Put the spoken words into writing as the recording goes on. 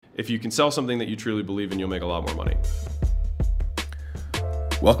If you can sell something that you truly believe in, you'll make a lot more money.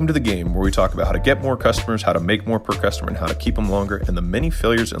 Welcome to the game, where we talk about how to get more customers, how to make more per customer, and how to keep them longer, and the many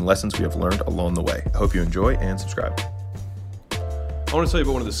failures and lessons we have learned along the way. I hope you enjoy and subscribe. I want to tell you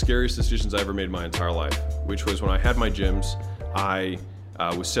about one of the scariest decisions I ever made in my entire life, which was when I had my gyms. I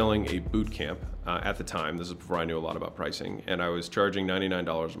was selling a boot camp at the time. This is before I knew a lot about pricing, and I was charging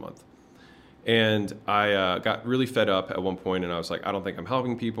 $99 a month. And I got really fed up at one point, and I was like, I don't think I'm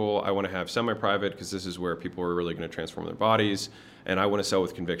helping people. I want to have semi-private because this is where people are really going to transform their bodies, and I want to sell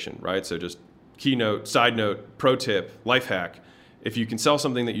with conviction, right? So just keynote, side note, pro tip, life hack. If you can sell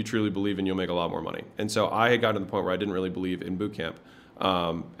something that you truly believe in, you'll make a lot more money. And so I had gotten to the point where I didn't really believe in boot camp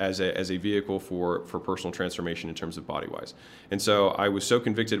as a vehicle for personal transformation in terms of body-wise. And so I was so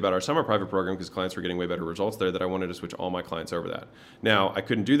convicted about our summer private program because clients were getting way better results there that I wanted to switch all my clients over that. Now, I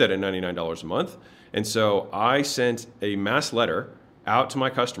couldn't do that at $99 a month. And so I sent a mass letter out to my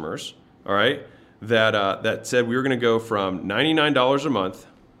customers, all right, that said we were going to go from $99 a month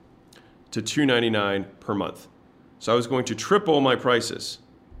to $299 per month. So I was going to triple my prices,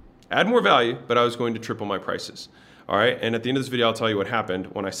 add more value, but I was going to triple my prices. All right, and at the end of this video, I'll tell you what happened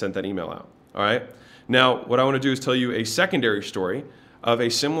when I sent that email out. All right, now what I want to do is tell you a secondary story of a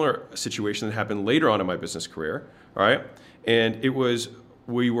similar situation that happened later on in my business career. All right, and it was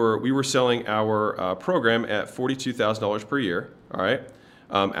we were selling our program at $42,000 per year. All right,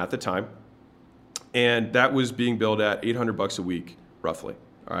 at the time, and that was being billed at $800 a week, roughly.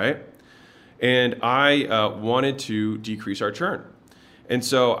 All right, and I wanted to decrease our churn. And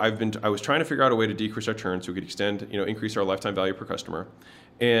so I was trying to figure out a way to decrease our churn so we could increase our lifetime value per customer.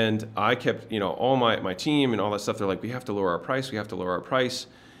 And I kept, all my team and all that stuff, they're like, we have to lower our price, we have to lower our price.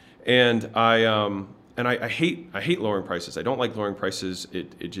 And I hate lowering prices. I don't like lowering prices.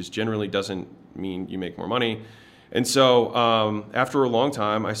 It just generally doesn't mean you make more money. And so after a long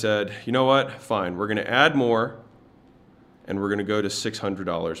time, I said, you know what, fine, we're gonna add more and we're gonna go to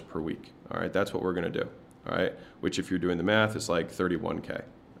 $600 per week. All right, that's what we're gonna do. All right, which if you're doing the math is like 31K.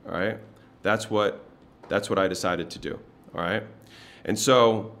 All right, that's what I decided to do. All right, and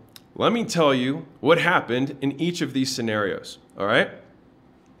so let me tell you what happened in each of these scenarios. All right,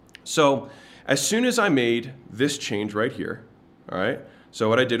 so as soon as I made this change right here, all right, so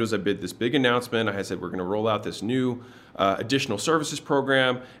what I did was I did this big announcement. I said we're going to roll out this new additional services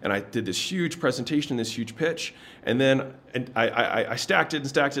program, and I did this huge presentation, this huge pitch, and then I stacked it and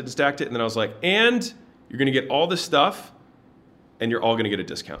stacked it and stacked it, and then I was like, and you're going to get all this stuff, and you're all going to get a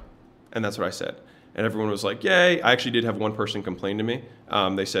discount. And that's what I said. And everyone was like, yay. I actually did have one person complain to me.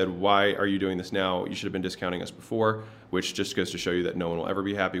 They said, why are you doing this now? You should have been discounting us before, which just goes to show you that no one will ever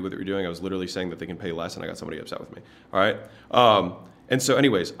be happy with what you're doing. I was literally saying that they can pay less, and I got somebody upset with me. All right. And so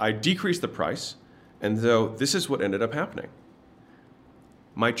anyways, I decreased the price, and so this is what ended up happening.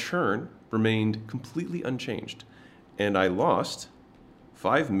 My churn remained completely unchanged, and I lost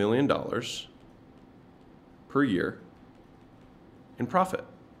 $5 million per year in profit.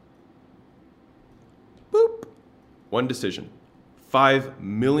 Boop. One decision. $5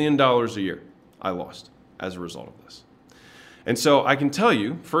 million a year I lost as a result of this. And so I can tell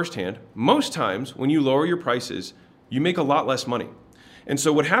you firsthand, most times when you lower your prices, you make a lot less money. And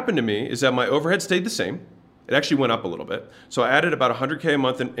so what happened to me is that my overhead stayed the same. It actually went up a little bit. So I added about $100K a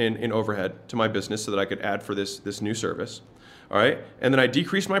month in overhead to my business so that I could add for this new service. All right. And then I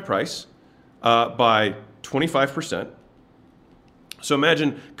decreased my price by 25%. So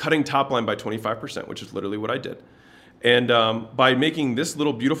imagine cutting top line by 25%, which is literally what I did. And by making this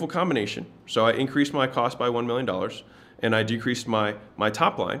little beautiful combination, so I increased my cost by $1 million, and I decreased my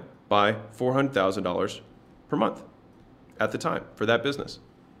top line by $400,000 per month at the time for that business.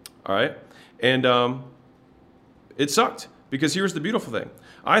 All right. And it sucked because here's the beautiful thing.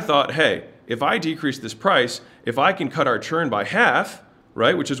 I thought, hey, if I decrease this price, if I can cut our churn by half,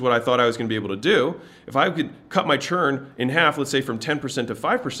 right, which is what I thought I was going to be able to do. If I could cut my churn in half, let's say from 10% to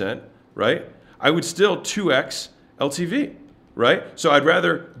 5%, right, I would still 2x LTV, right? So I'd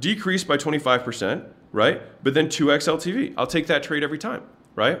rather decrease by 25%, right, but then 2x LTV. I'll take that trade every time,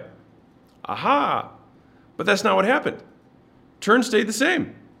 right? Aha! But that's not what happened. Churn stayed the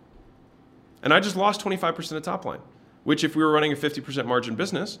same. And I just lost 25% of top line, which if we were running a 50% margin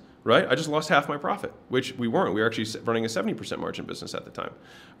business, right, I just lost half my profit, which we weren't. We were actually running a 70% margin business at the time,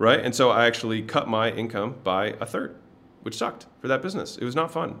 right? And so I actually cut my income by a third, which sucked for that business. It was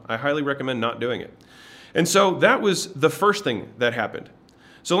not fun. I highly recommend not doing it. And so that was the first thing that happened.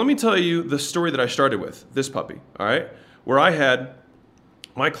 So let me tell you the story that I started with, this puppy, all right, where I had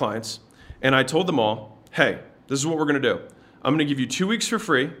my clients and I told them all, hey, this is what we're going to do. I'm going to give you 2 weeks for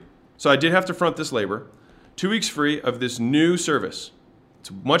free. So I did have to front this labor. 2 weeks free of this new service.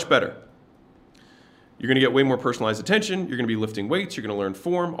 It's much better. You're going to get way more personalized attention. You're going to be lifting weights. You're going to learn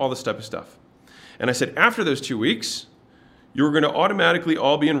form, all this type of stuff. And I said, after those 2 weeks, you're going to automatically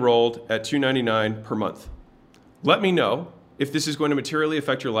all be enrolled at $299 per month. Let me know if this is going to materially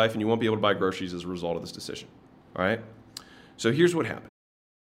affect your life and you won't be able to buy groceries as a result of this decision. All right? So here's what happened.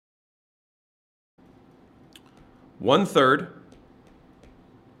 1/3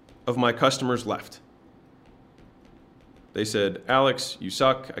 of my customers left. They said, Alex, you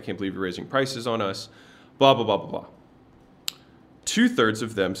suck. I can't believe you're raising prices on us. Blah, blah, blah, blah, blah. 2/3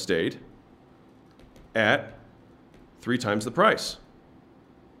 of them stayed at 3 times the price.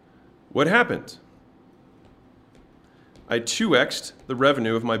 What happened? I 2x'd the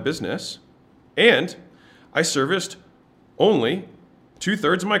revenue of my business, and I serviced only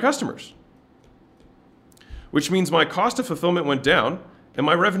 2/3 of my customers, which means my cost of fulfillment went down and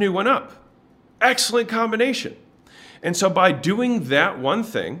my revenue went up. Excellent combination. And so by doing that one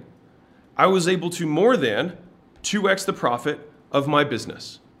thing, I was able to more than 2x the profit of my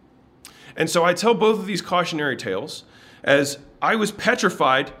business. And so I tell both of these cautionary tales as I was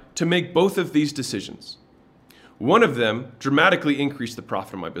petrified to make both of these decisions. One of them dramatically increased the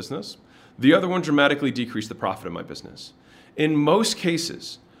profit of my business. The other one dramatically decreased the profit of my business. In most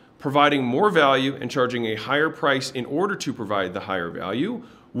cases, providing more value and charging a higher price in order to provide the higher value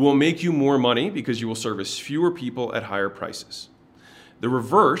will make you more money because you will service fewer people at higher prices. The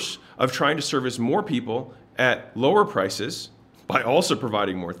reverse of trying to service more people at lower prices by also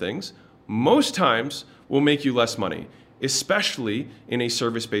providing more things, most times will make you less money, especially in a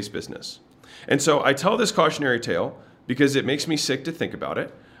service-based business. And so I tell this cautionary tale because it makes me sick to think about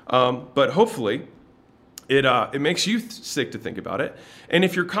it, but hopefully it makes you sick to think about it. And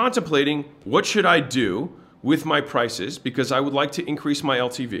if you're contemplating what should I do with my prices because I would like to increase my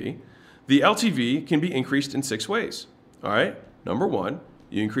LTV, the LTV can be increased in 6 ways. All right? Number 1,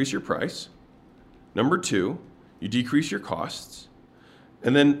 you increase your price. Number 2, you decrease your costs.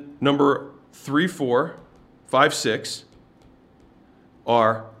 And then number 3, 4, 5, 6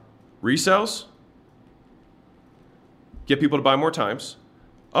 are resells, get people to buy more times,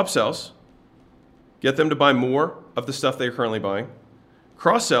 upsells, get them to buy more of the stuff they're currently buying,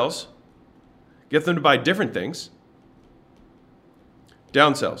 cross-sells, get them to buy different things,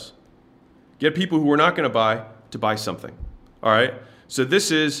 downsells, get people who are not going to buy something. All right? So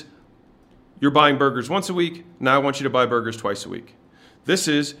this is, you're buying burgers once a week, now I want you to buy burgers twice a week. This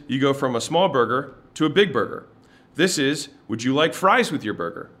is, you go from a small burger to a big burger. This is, would you like fries with your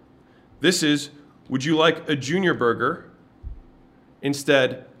burger? This is, would you like a junior burger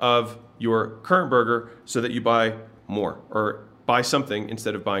instead of your current burger so that you buy more or buy something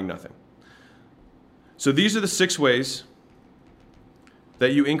instead of buying nothing? So these are the 6 ways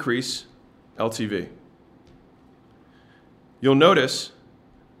that you increase LTV. You'll notice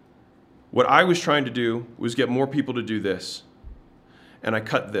what I was trying to do was get more people to do this, and I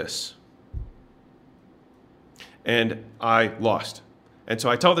cut this. And I lost. And so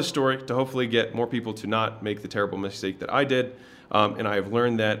I tell this story to hopefully get more people to not make the terrible mistake that I did. And I have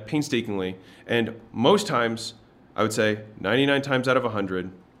learned that painstakingly. And most times, I would say 99 times out of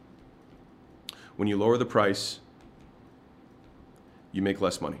 100, when you lower the price, you make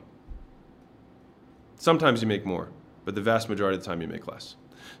less money. Sometimes you make more, but the vast majority of the time you make less.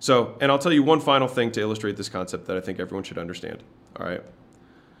 So, and I'll tell you one final thing to illustrate this concept that I think everyone should understand. All right?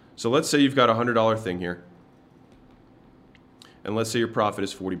 So let's say you've got a $100 thing here. And let's say your profit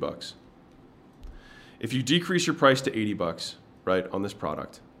is $40. If you decrease your price to $80, right, on this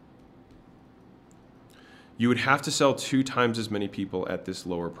product, you would have to sell 2 times as many people at this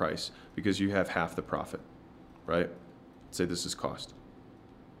lower price because you have half the profit, right? Say this is cost.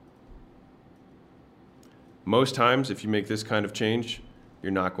 Most times, if you make this kind of change,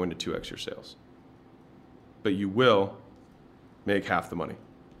 you're not going to 2x your sales. But you will make half the money.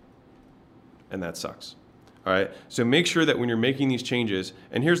 And that sucks. All right? So make sure that when you're making these changes,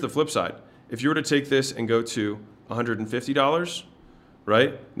 and here's the flip side. If you were to take this and go to $150,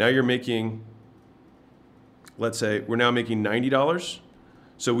 right? Now you're making, let's say, we're now making $90.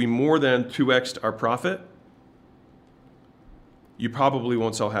 So we more than 2x'd our profit. You probably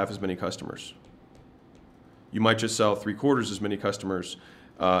won't sell half as many customers. You might just sell 3/4 as many customers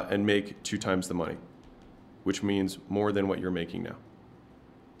and make 2 times the money, which means more than what you're making now.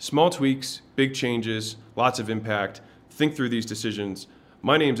 Small tweaks, big changes, lots of impact. Think through these decisions.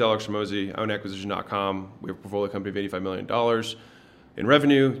 My name's Alex Ramosi. I own acquisition.com. We have a portfolio company of $85 million in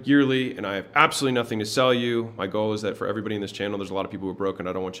revenue yearly, and I have absolutely nothing to sell you. My goal is that for everybody in this channel, there's a lot of people who are broke, and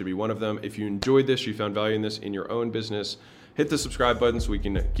I don't want you to be one of them. If you enjoyed this, you found value in this in your own business, hit the subscribe button so we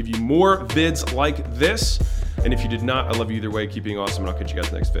can give you more vids like this. And if you did not, I love you either way. Keep being awesome, and I'll catch you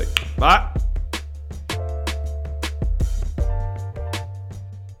guys next vid. Bye.